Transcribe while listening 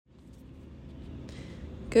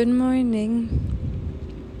Good morning.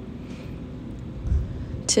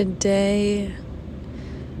 Today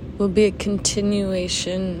will be a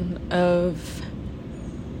continuation of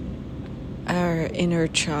our inner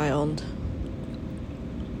child.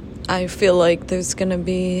 I feel like there's going to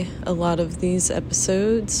be a lot of these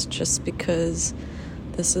episodes just because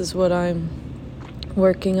this is what I'm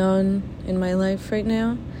working on in my life right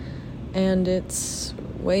now, and it's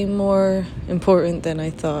way more important than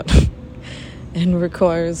I thought. And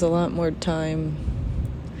requires a lot more time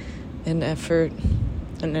and effort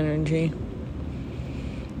and energy.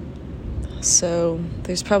 So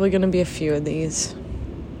there's probably going to be a few of these.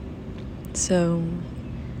 So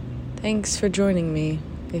thanks for joining me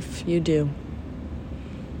if you do.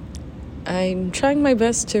 I'm trying my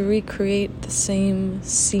best to recreate the same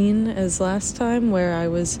scene as last time where I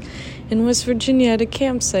was in West Virginia at a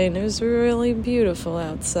campsite and it was really beautiful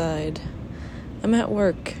outside. I'm at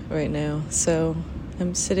work right now, so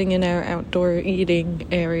I'm sitting in our outdoor eating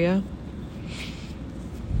area,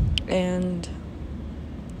 and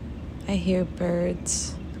I hear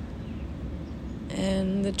birds,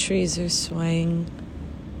 and the trees are swaying.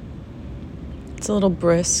 It's a little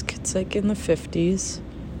brisk, it's like in the 50s,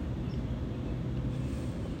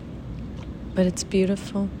 but it's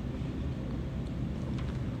beautiful.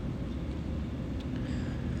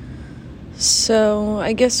 So,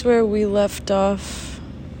 I guess where we left off,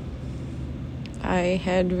 I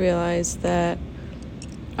had realized that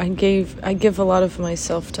I give a lot of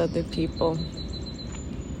myself to other people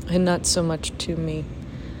and not so much to me.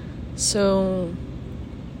 So,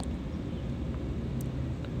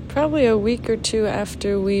 probably a week or two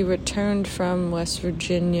after we returned from West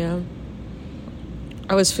Virginia,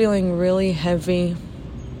 I was feeling really heavy,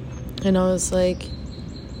 and I was like,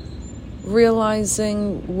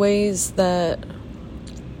 realizing ways that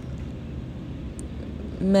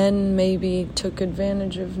men maybe took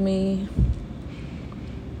advantage of me,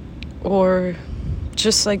 or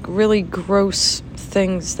just like really gross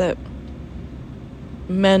things that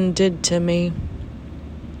men did to me.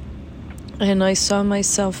 And I saw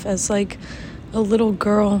myself as like a little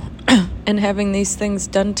girl and having these things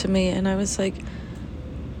done to me, and I was like,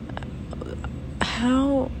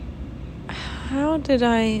 how did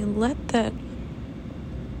I let that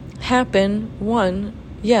happen?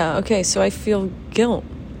 So I feel guilt.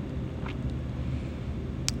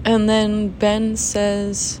 And then Ben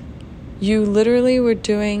says, you literally were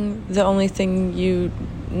doing the only thing you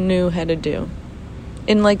knew how to do.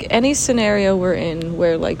 In like any scenario we're in,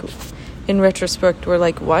 where like in retrospect we're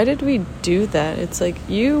like, why did we do that? It's like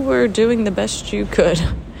you were doing the best you could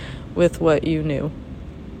with what you knew.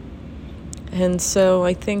 And so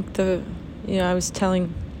I think I was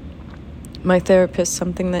telling my therapist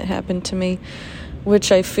something that happened to me,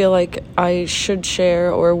 which I feel like I should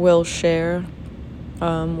share or will share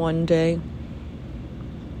one day.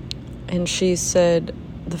 And she said,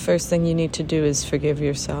 the first thing you need to do is forgive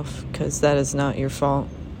yourself, because that is not your fault.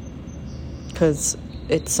 Because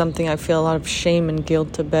it's something I feel a lot of shame and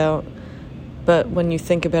guilt about. But when you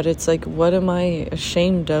think about it, it's like, what am I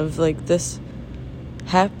ashamed of? Like, this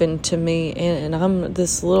happened to me, and I'm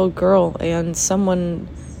this little girl, and someone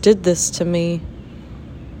did this to me.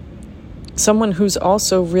 Someone who's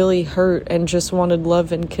also really hurt and just wanted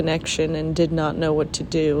love and connection and did not know what to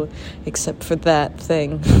do except for that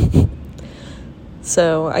thing.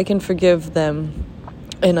 So I can forgive them,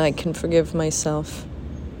 and I can forgive myself.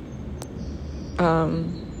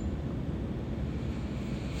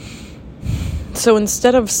 So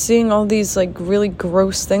instead of seeing all these like really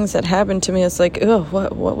gross things that happened to me, it's like, oh,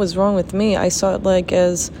 what was wrong with me? I saw it like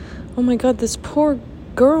as, oh my God, this poor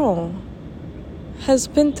girl has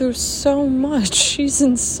been through so much. She's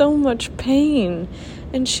in so much pain,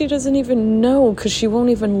 and she doesn't even know because she won't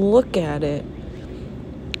even look at it.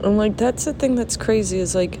 And like, that's the thing that's crazy,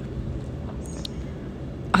 is like,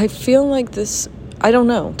 I feel like this, I don't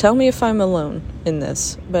know, tell me if I'm alone in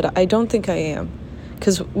this, but I don't think I am.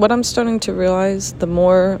 Because what I'm starting to realize, the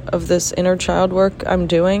more of this inner child work I'm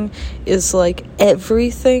doing, is like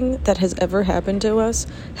everything that has ever happened to us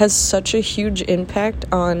has such a huge impact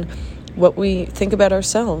on what we think about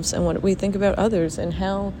ourselves and what we think about others, and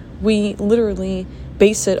how we literally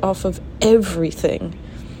base it off of everything.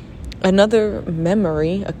 Another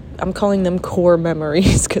memory, I'm calling them core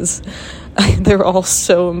memories because they're all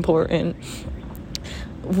so important.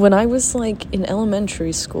 When I was like in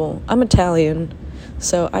elementary school, I'm Italian,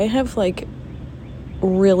 so I have like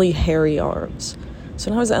really hairy arms. So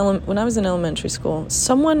when I was in elementary school,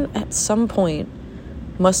 someone at some point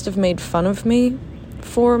must have made fun of me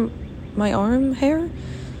for my arm hair,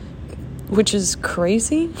 which is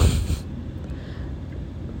crazy.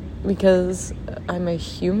 because I'm a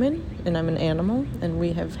human and I'm an animal and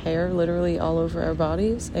we have hair literally all over our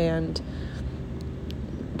bodies, and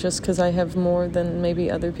just because I have more than maybe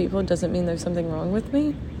other people doesn't mean there's something wrong with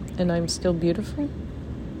me and I'm still beautiful.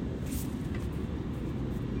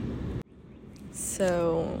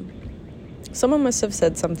 So someone must have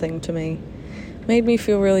said something to me, made me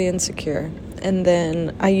feel really insecure, and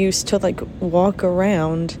then I used to like walk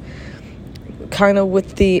around kind of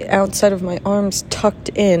with the outside of my arms tucked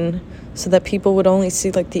in so that people would only see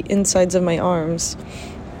like the insides of my arms.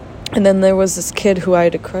 And then there was this kid who I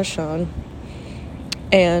had a crush on,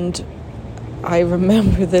 and I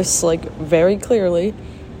remember this like very clearly.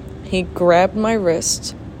 He grabbed my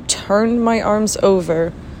wrist, turned my arms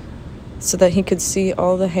over so that he could see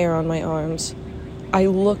all the hair on my arms. I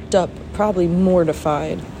looked up, probably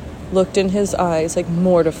mortified, looked in his eyes like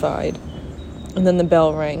mortified. And then the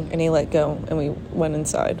bell rang and he let go and we went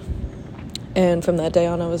inside. And from that day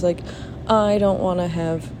on, I was like, I don't want to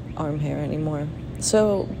have arm hair anymore.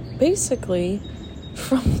 So basically,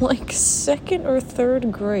 from like second or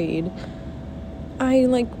third grade, I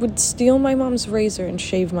like would steal my mom's razor and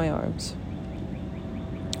shave my arms.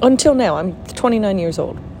 Until now, I'm 29 years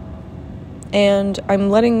old. And I'm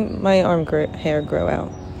letting my arm hair grow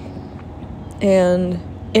out. And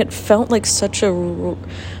it felt like such a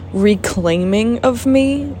reclaiming of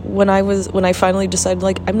me when I finally decided,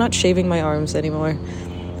 like, I'm not shaving my arms anymore.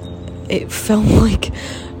 It felt like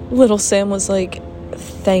little Sam was like,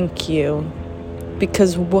 thank you,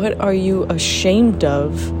 because what are you ashamed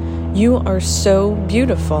of? You are so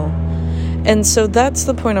beautiful. And so that's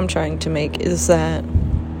the point I'm trying to make, is that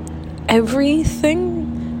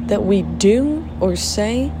everything that we do or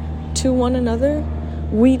say to one another,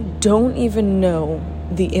 we don't even know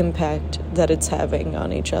the impact that it's having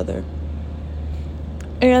on each other.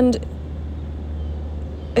 And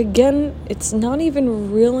again, it's not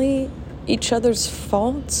even really each other's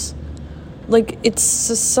faults. Like, it's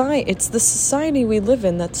the society we live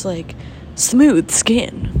in that's like smooth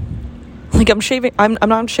skin. Like, I'm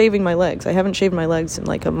not shaving my legs. I haven't shaved my legs in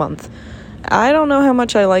like a month. I don't know how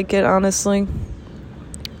much I like it, honestly.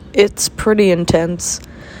 It's pretty intense.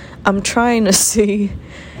 I'm trying to see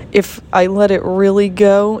if I let it really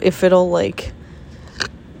go, if it'll, like,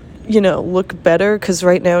 look better, because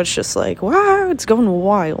right now it's just like, wow, it's going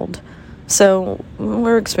wild. So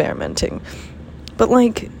we're experimenting. But,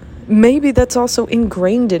 like, maybe that's also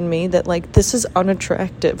ingrained in me that, like, this is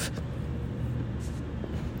unattractive.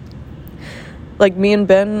 Like, me and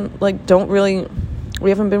Ben, like, we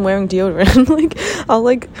haven't been wearing deodorant.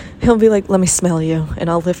 Like, he'll be like, let me smell you. And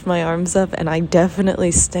I'll lift my arms up, and I definitely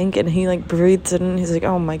stink. And he, like, breathes it in. He's like,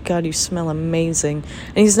 oh, my God, you smell amazing.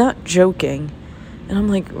 And he's not joking. And I'm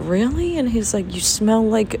like, really? And he's like, you smell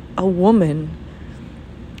like a woman.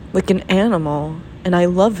 Like an animal. And I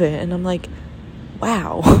love it. And I'm like,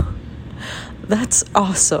 wow. That's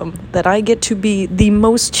awesome. That I get to be the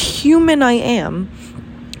most human I am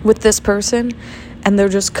with this person, and they're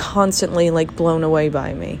just constantly, like, blown away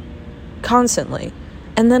by me. Constantly.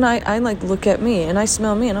 And then I like, look at me, and I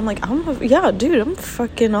smell me, and I'm like, yeah, dude, I'm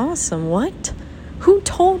fucking awesome. What? Who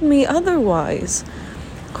told me otherwise?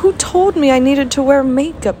 Who told me I needed to wear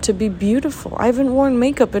makeup to be beautiful? I haven't worn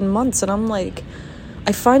makeup in months, and I'm like,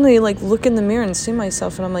 I finally, like, look in the mirror and see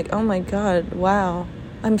myself, and I'm like, oh my God, wow.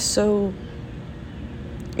 I'm so...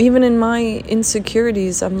 Even in my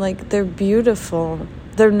insecurities, I'm like, they're beautiful.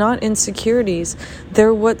 They're not insecurities.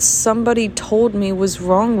 They're what somebody told me was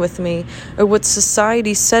wrong with me, or what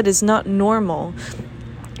society said is not normal.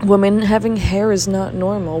 Women having hair is not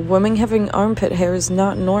normal. Women having armpit hair is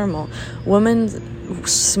not normal. Women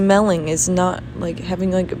smelling is not, like,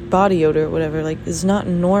 having, like, body odor or whatever, like, is not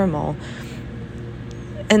normal.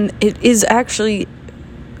 And it is actually,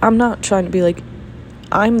 I'm not trying to be like,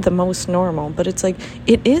 I'm the most normal, but it's like,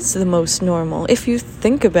 it is the most normal. If you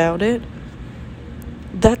think about it,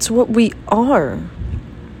 that's what we are.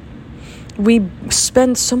 We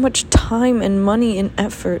spend so much time and money and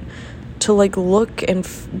effort to, like, look and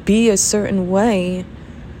be a certain way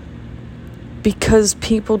because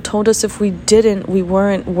people told us if we didn't, we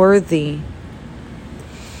weren't worthy.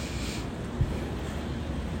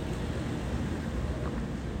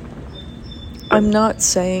 I'm not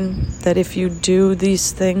saying that if you do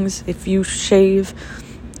these things, if you shave,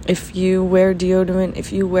 if you wear deodorant,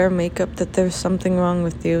 if you wear makeup, that there's something wrong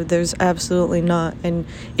with you. There's absolutely not, and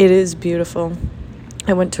it is beautiful.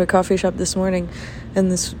 I went to a coffee shop this morning, and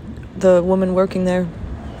the woman working there,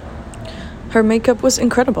 her makeup was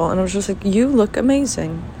incredible, and I was just like, you look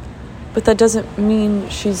amazing. But that doesn't mean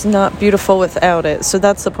she's not beautiful without it. So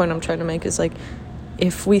that's the point I'm trying to make, is like,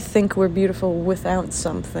 if we think we're beautiful without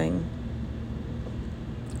something,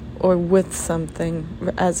 or with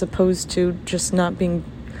something, as opposed to just not being,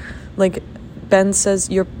 like Ben says,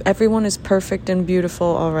 everyone is perfect and beautiful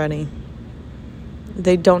already.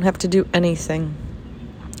 They don't have to do anything,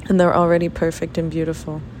 and they're already perfect and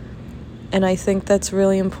beautiful. And I think that's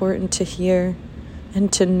really important to hear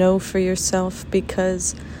and to know for yourself,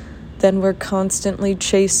 because then we're constantly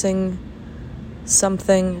chasing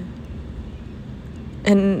something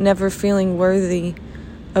and never feeling worthy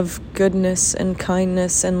of goodness and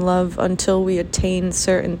kindness and love until we attain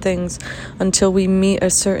certain things, until we meet a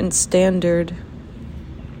certain standard.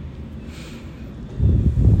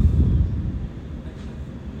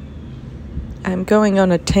 I'm going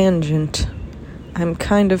on a tangent. I'm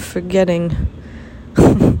kind of forgetting.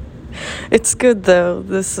 It's good though.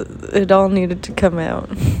 It all needed to come out.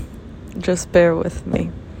 Just bear with me.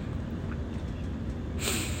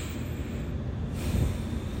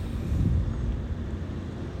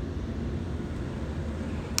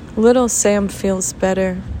 Little Sam feels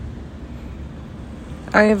better.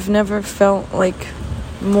 I have never felt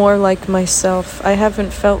more like myself. I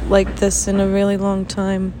haven't felt like this in a really long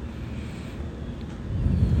time.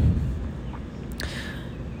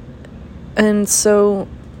 And so,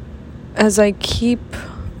 as I keep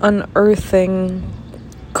unearthing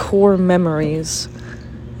core memories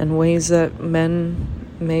and ways that men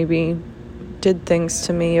maybe did things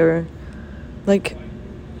to me, or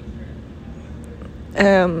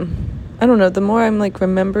I don't know, the more I'm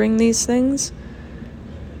remembering these things,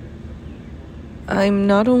 I'm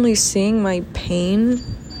not only seeing my pain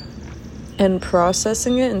and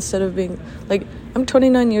processing it instead of being I'm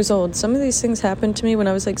 29 years old. Some of these things happened to me when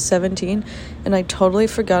I was 17, and I totally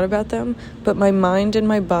forgot about them, but my mind and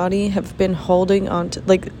my body have been holding on to,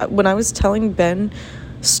 when I was telling Ben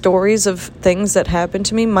stories of things that happened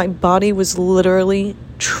to me, my body was literally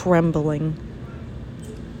trembling.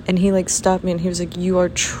 And he stopped me and he was like, "You are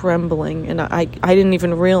trembling." And I didn't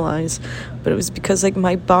even realize, but it was because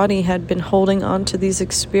my body had been holding on to these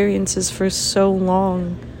experiences for so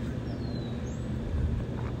long.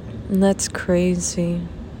 And that's crazy.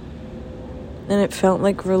 And it felt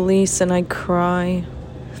like release, and I cry.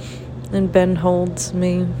 And Ben holds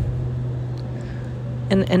me.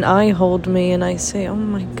 And I hold me, and I say, "Oh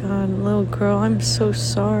my God, little girl, I'm so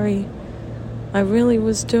sorry. I really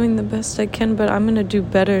was doing the best I can, but I'm going to do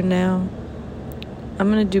better now. I'm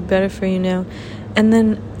going to do better for you now." And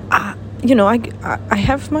then, I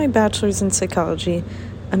have my bachelor's in psychology.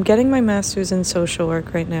 I'm getting my master's in social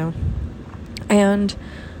work right now. And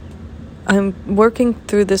I'm working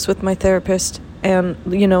through this with my therapist. And,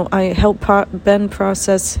 I help Ben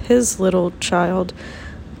process his little child.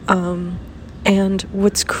 And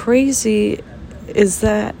what's crazy is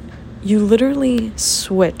that you literally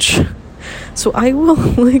switch. So I will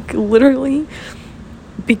literally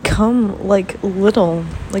become little,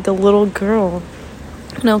 a little girl,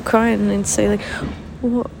 and I'll cry and say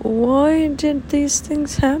why did these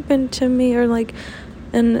things happen to me? Or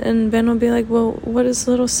and Ben will be like, "Well, what does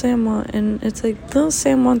little Sam want?" And it's little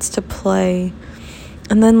Sam wants to play.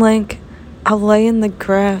 And then I'll lay in the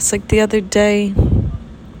grass. The other day,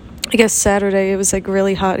 I guess Saturday, it was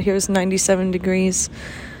really hot here. It was 97 degrees.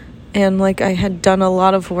 And I had done a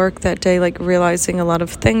lot of work that day, realizing a lot of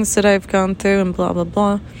things that I've gone through and blah, blah,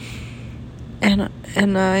 blah. And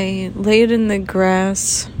I laid in the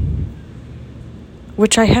grass,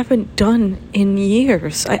 which I haven't done in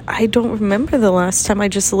years. I don't remember the last time I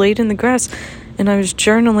just laid in the grass and I was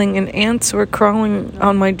journaling and ants were crawling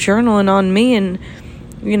on my journal and on me. And,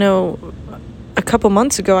 a couple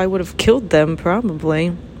months ago I would have killed them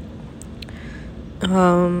probably.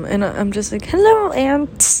 And I'm just "Hello,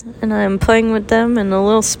 ants," and I'm playing with them, and a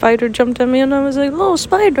little spider jumped at me, and I was like, "Little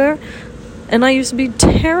spider," and I used to be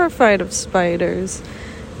terrified of spiders,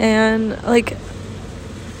 and I'm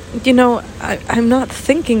not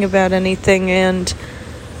thinking about anything, and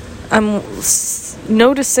I'm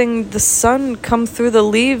noticing the sun come through the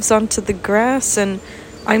leaves onto the grass, and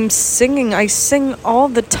I'm singing. I sing all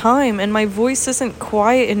the time, and my voice isn't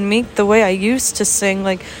quiet and meek the way I used to sing.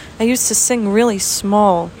 I used to sing really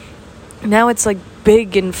small. Now it's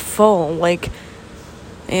big and full.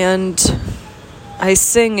 And I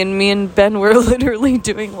sing, and me and Ben were literally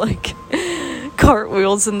doing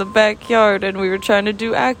cartwheels in the backyard, and we were trying to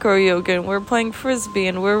do acro yoga, and we're playing frisbee,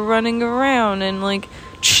 and we're running around, and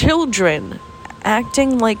children,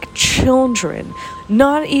 acting like children.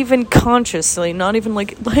 Not even consciously, not even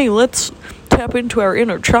 "Hey, let's tap into our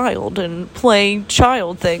inner child and play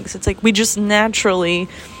child things." It's we just naturally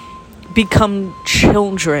become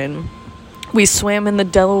children. We swam in the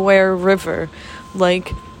Delaware River. I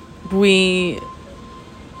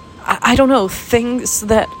don't know, things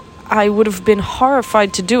that I would have been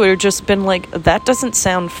horrified to do it, or just been like, that doesn't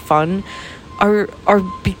sound fun, are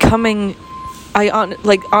becoming,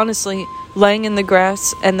 honestly, laying in the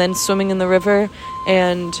grass and then swimming in the river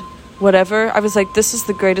and whatever. I was like, this is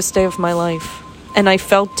the greatest day of my life. And I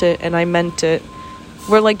felt it and I meant it.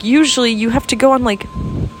 Where like usually you have to go on like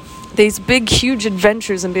these big huge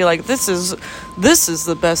adventures and be like, this is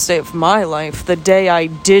the best day of my life, the day I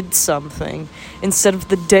did something, instead of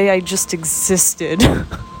the day I just existed.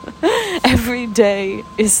 Every day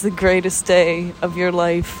is the greatest day of your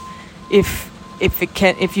life if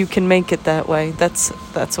you can make it that way. That's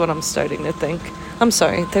what I'm starting to think. I'm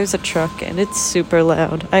sorry, there's a truck and it's super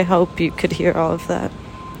loud. I hope you could hear all of that.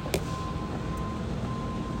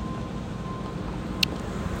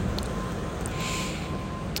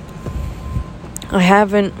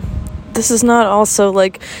 This is not also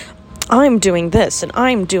like, I'm doing this and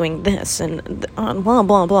I'm doing this and blah,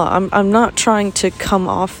 blah, blah. I'm not trying to come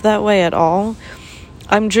off that way at all.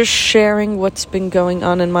 I'm just sharing what's been going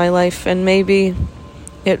on in my life, and maybe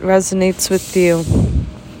it resonates with you.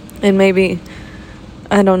 And maybe,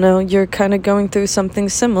 I don't know, you're kind of going through something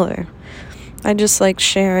similar. I just like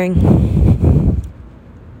sharing.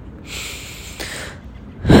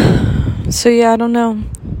 So yeah, I don't know.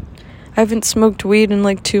 I haven't smoked weed in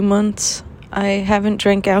like 2 months. I haven't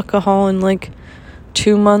drank alcohol in like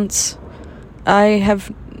 2 months. I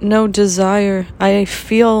have no desire. I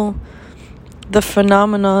feel the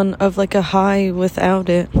phenomenon of like a high without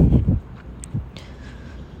it.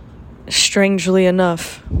 Strangely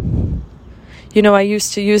enough. You know, I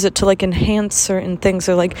used to use it to like enhance certain things,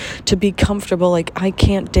 or like to be comfortable. Like, I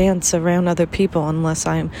can't dance around other people unless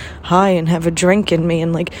I'm high and have a drink in me.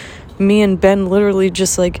 And like, me and Ben literally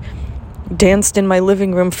just like danced in my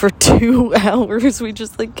living room for 2 hours. We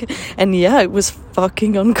just like, and yeah, it was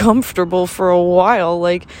fucking uncomfortable for a while.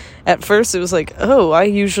 Like, at first it was like, oh, I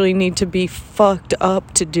usually need to be fucked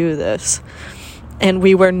up to do this. And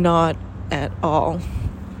we were not at all.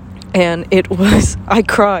 And it was, I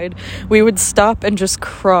cried. We would stop and just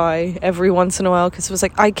cry every once in a while, because it was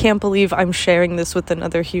like, I can't believe I'm sharing this with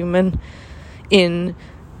another human in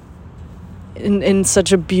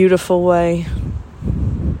such a beautiful way.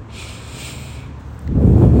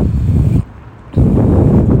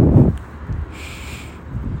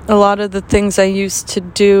 A lot of the things I used to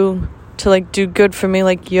do to like do good for me,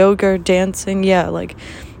 like yoga or dancing, yeah, like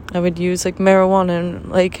I would use like marijuana and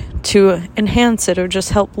like to enhance it or just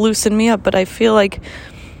help loosen me up. But I feel like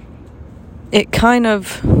it kind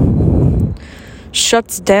of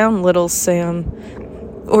shuts down little Sam,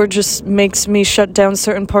 or just makes me shut down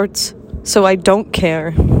certain parts so I don't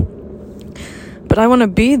care. But I want to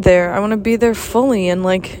be there. I want to be there fully and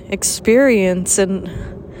like experience. And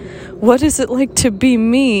what is it like to be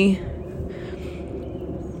me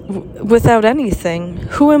without anything?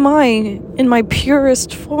 Who am I in my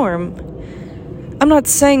purest form? I'm not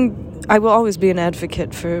saying I will always be an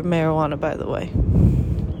advocate for marijuana, by the way.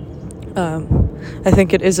 I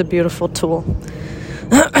think it is a beautiful tool.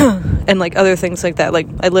 And like other things like that. Like,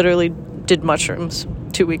 I literally did mushrooms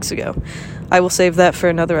 2 weeks ago. I will save that for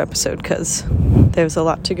another episode, because there's a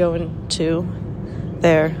lot to go into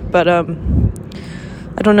there. But I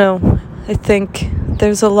don't know. I think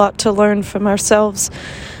there's a lot to learn from ourselves.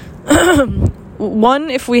 One,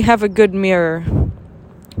 if we have a good mirror.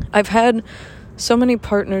 I've had so many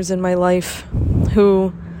partners in my life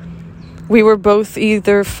who we were both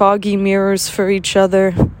either foggy mirrors for each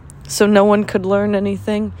other, so no one could learn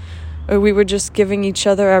anything, or we were just giving each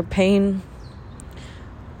other our pain.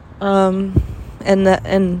 And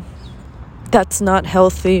that's not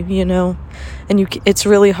healthy, you know. And it's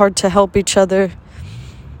really hard to help each other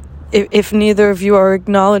if neither of you are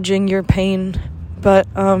acknowledging your pain. But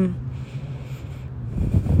I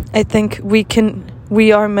think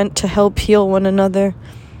we are meant to help heal one another.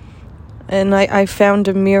 And I found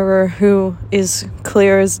a mirror who is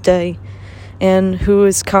clear as day, and who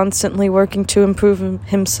is constantly working to improve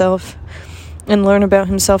himself and learn about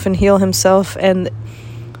himself and heal himself. And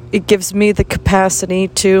it gives me the capacity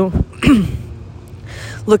to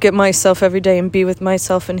look at myself every day and be with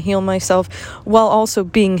myself and heal myself, while also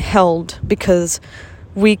being held, because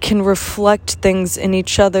we can reflect things in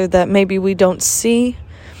each other that maybe we don't see.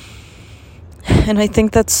 And I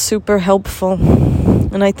think that's super helpful.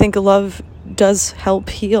 And I think love does help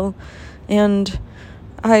heal. And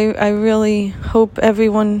I really hope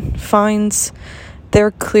everyone finds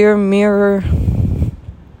their clear mirror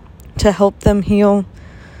to help them heal.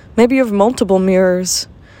 Maybe you have multiple mirrors.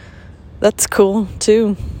 That's cool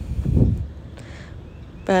too.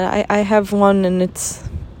 But I have one, and it's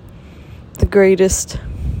the greatest.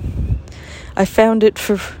 I found it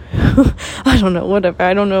for, I don't know, whatever.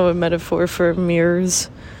 I don't know a metaphor for mirrors.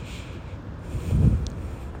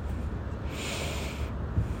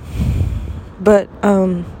 But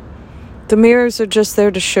the mirrors are just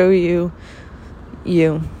there to show you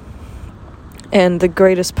and the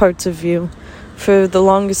greatest parts of you. For the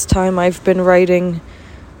longest time, I've been writing,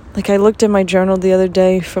 like I looked at my journal the other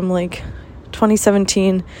day from like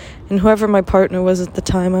 2017, and whoever my partner was at the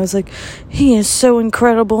time, I was like, he is so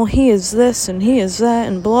incredible, he is this and he is that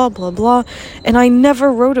and blah blah blah, and I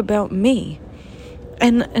never wrote about me.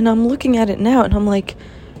 And I'm looking at it now and I'm like,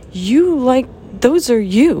 those are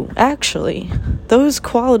you, actually. Those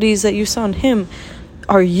qualities that you saw in him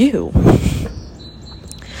are you.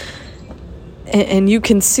 And you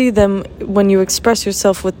can see them when you express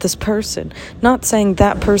yourself with this person. Not saying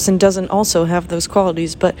that person doesn't also have those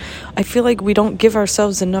qualities, but I feel like we don't give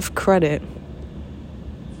ourselves enough credit.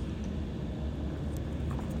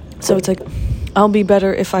 So it's like, I'll be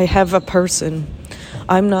better if I have a person.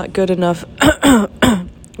 I'm not good enough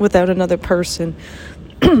without another person.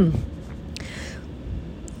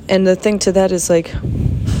 And the thing to that is like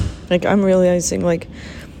I'm realizing like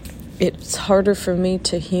it's harder for me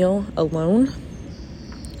to heal alone,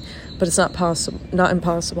 but it's not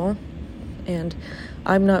impossible. And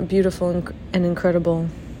I'm not beautiful and incredible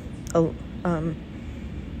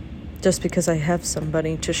just because I have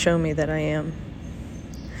somebody to show me that I am.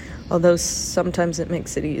 Although sometimes it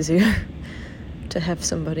makes it easier to have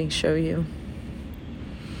somebody show you.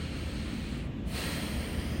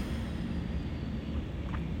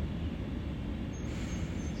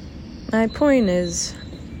 My point is,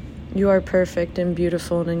 you are perfect and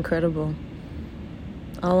beautiful and incredible.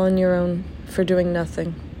 All on your own, for doing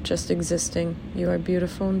nothing, just existing. You are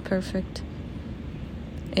beautiful and perfect.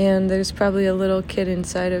 And there's probably a little kid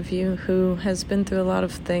inside of you who has been through a lot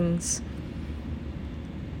of things.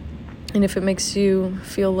 And if it makes you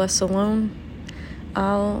feel less alone,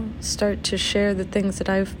 I'll start to share the things that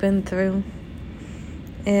I've been through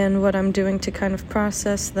and what I'm doing to kind of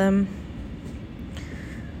process them,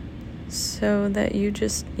 so that you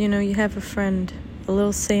just, you have a friend, a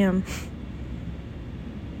little Sam.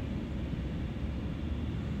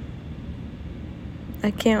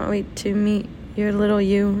 I can't wait to meet your little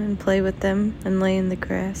you and play with them and lay in the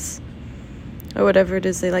grass or whatever it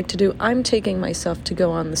is they like to do. I'm taking myself to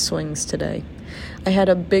go on the swings today. I had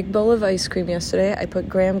a big bowl of ice cream yesterday. I put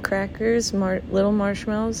graham crackers, little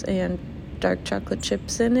marshmallows, and dark chocolate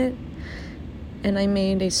chips in it. And I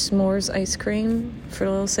made a s'mores ice cream for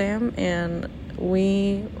little Sam, and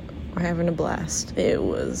we were having a blast. We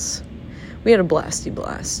had a blasty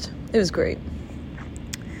blast. It was great.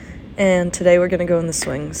 And today we're going to go in the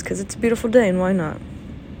swings, because it's a beautiful day, and why not?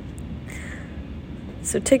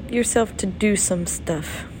 So take yourself to do some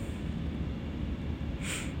stuff.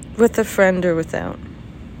 With a friend or without.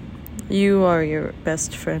 You are your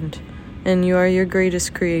best friend, and you are your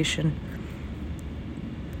greatest creation.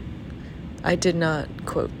 I did not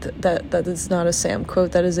quote that. That is not a Sam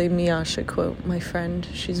quote. That is a Miyasha quote, my friend.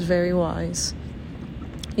 She's very wise.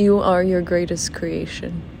 You are your greatest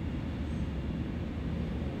creation.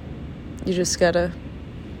 You just gotta...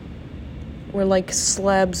 We're like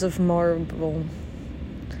slabs of marble.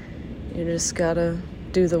 You just gotta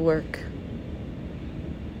do the work.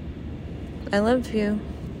 I love you.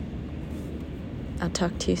 I'll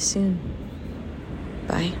talk to you soon.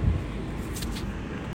 Bye.